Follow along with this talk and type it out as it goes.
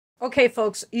Okay,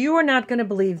 folks, you are not going to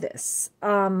believe this.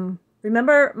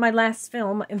 Remember my last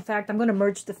film? In fact, I'm going to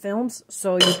merge the films,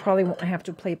 so you probably won't have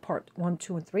to play part 1,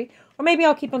 2, and 3. Or maybe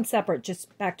I'll keep them separate,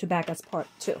 just back to back as part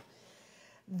 2.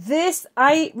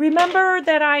 I remember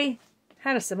that I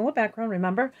had a similar background,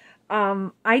 remember?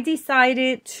 I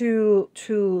decided to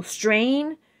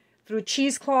strain through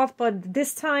cheesecloth, but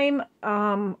this time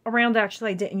around, actually,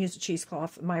 I didn't use the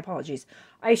cheesecloth. My apologies.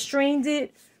 I strained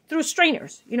it through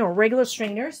strainers, you know, regular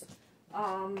strainers.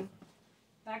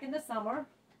 Back in the summer,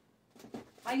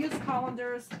 I use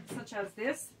colanders such as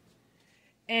this,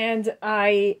 and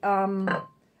I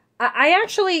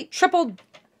actually tripled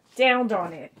down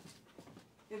on it,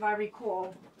 if I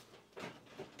recall.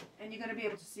 And you're going to be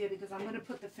able to see it because I'm going to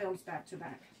put the films back to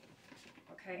back.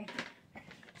 Okay?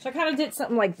 So I kind of did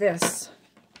something like this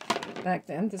back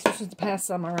then. This was the past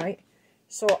summer, right?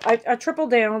 So I tripled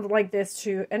down like this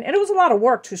too. And it was a lot of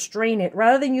work to strain it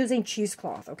rather than using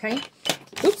cheesecloth, okay?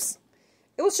 Oops.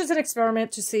 It was just an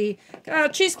experiment to see.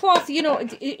 Cheesecloth, you know,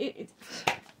 it's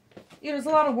a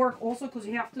lot of work also because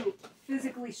you have to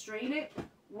physically strain it.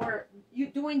 Where you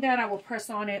doing that, I will press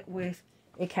on it with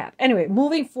a cap. Anyway,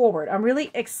 moving forward, I'm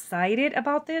really excited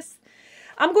about this.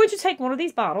 I'm going to take one of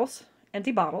these bottles,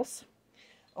 empty bottles,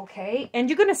 okay, and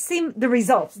you're going to see the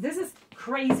results. This is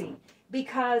crazy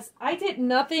because I did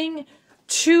nothing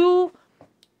to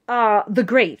the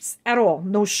grapes at all.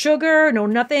 No sugar, no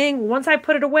nothing. Once I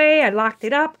put it away, I locked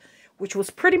it up, which was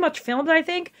pretty much filmed, I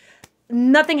think.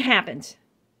 Nothing happened,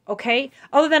 okay,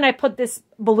 other than I put this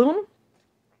balloon,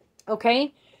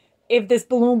 okay. If this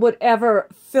balloon would ever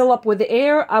fill up with the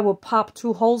air, I would pop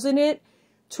 2 holes in it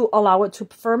to allow it to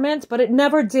ferment, but it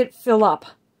never did fill up.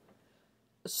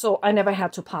 So I never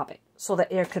had to pop it so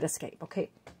the air could escape, okay?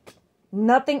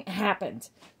 Nothing happened.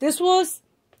 This was,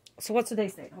 so what's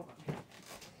today's date? Hold on.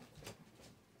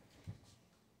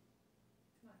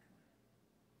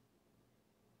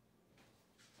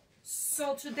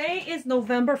 So today is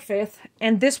November 5th,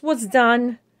 and this was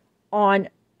done on,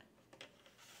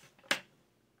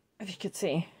 if you could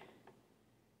see,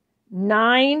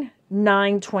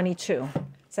 9/9/22.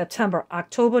 September,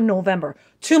 October, November.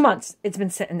 2 months it's been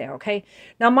sitting there, okay?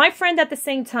 Now, my friend at the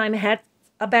same time had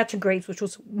a batch of grapes, which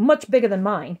was much bigger than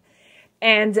mine.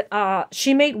 And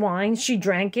she made wine. She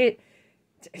drank it.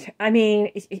 I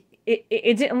mean,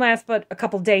 it didn't last but a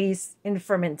couple days in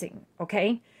fermenting,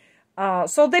 okay?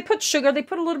 So they put sugar. They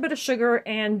put a little bit of sugar,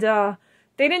 and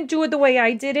they didn't do it the way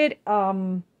I did it.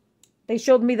 They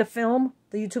showed me the film,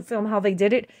 the YouTube film, how they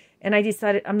did it, and I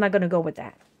decided I'm not going to go with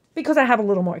that because I have a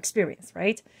little more experience,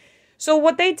 right? So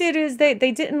what they did is they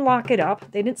didn't lock it up.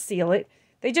 They didn't seal it.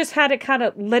 They just had it kind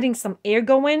of letting some air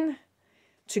go in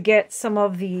to get some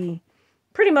of the,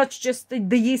 pretty much just the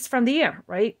yeast from the air,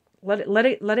 right? Let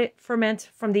it ferment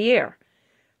from the air.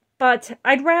 But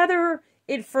I'd rather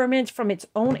it ferment from its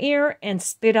own air and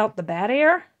spit out the bad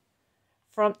air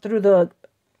through the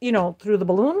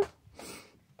balloon,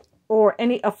 or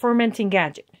a fermenting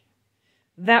gadget.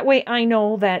 That way I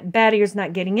know that bad air is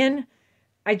not getting in.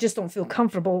 I just don't feel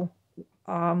comfortable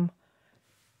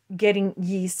getting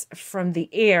yeast from the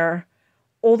air.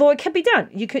 Although it can be done.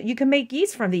 You can make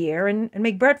yeast from the air and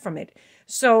make bread from it.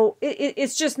 So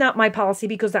it's just not my policy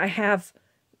because I have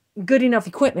good enough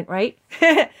equipment, right?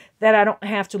 That I don't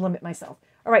have to limit myself.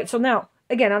 All right, so now,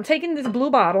 again, I'm taking this blue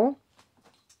bottle.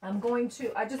 I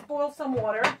just boiled some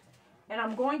water. And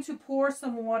I'm going to pour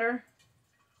some water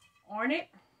on it.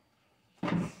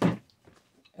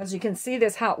 As you can see,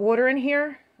 there's hot water in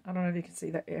here. I don't know if you can see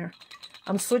that air.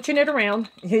 I'm switching it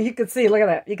around. You can see, look at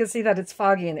that. You can see that it's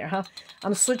foggy in there, huh?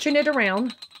 I'm switching it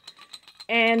around.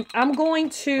 And I'm going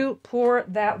to pour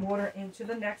that water into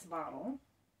the next bottle.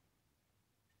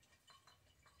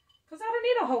 Because I don't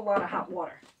need a whole lot of hot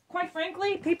water. Quite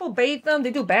frankly, people bathe them.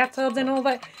 They do bathtubs and all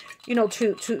that, you know,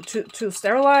 to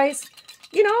sterilize.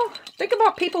 You know, think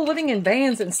about people living in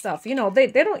vans and stuff. You know, they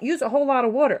don't use a whole lot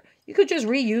of water. You could just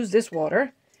reuse this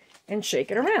water and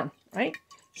shake it around, right?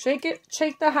 Shake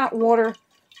the hot water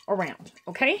around,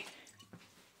 okay?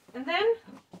 And then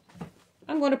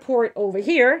I'm going to pour it over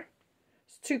here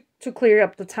to clear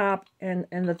up the top and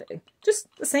the thing. Just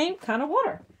the same kind of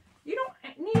water. You don't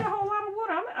need a whole lot of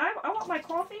water. I want my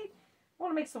coffee. I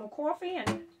want to make some coffee,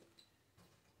 and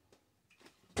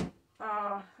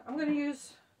I'm going to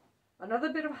use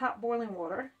another bit of hot boiling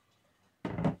water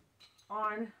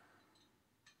on.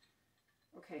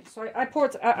 Okay, so I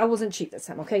poured, I wasn't cheap this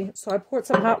time, okay? So I poured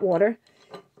some hot water.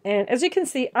 And as you can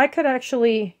see, I could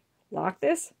actually lock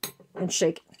this and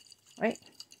shake it, right?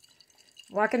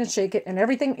 Lock it and shake it, and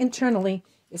everything internally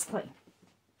is clean.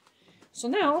 So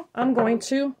now I'm going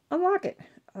to unlock it.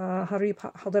 How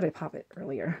did I pop it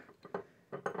earlier?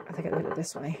 I think I did it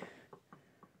this way.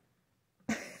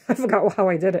 I forgot how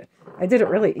I did it. I did it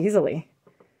really easily.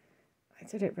 I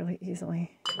did it really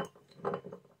easily.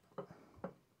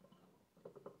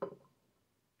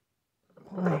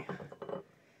 Boy.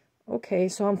 Okay,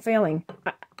 so I'm failing.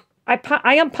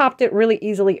 I unpopped it really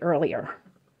easily earlier.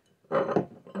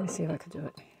 Let me see if I could do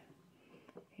it.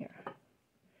 Here.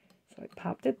 So I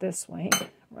popped it this way,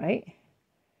 right?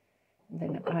 And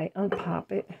then I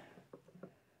unpop it.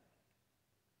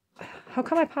 How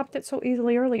come I popped it so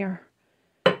easily earlier?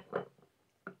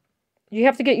 You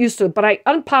have to get used to it, but I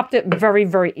unpopped it very,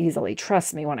 very easily.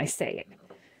 Trust me when I say it.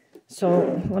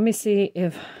 So let me see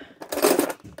if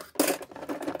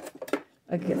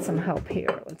I can get some help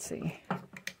here. Let's see.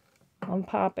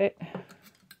 Unpop it.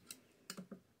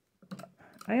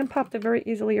 I unpopped it very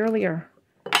easily earlier.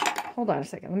 Hold on a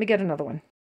second. Let me get another one.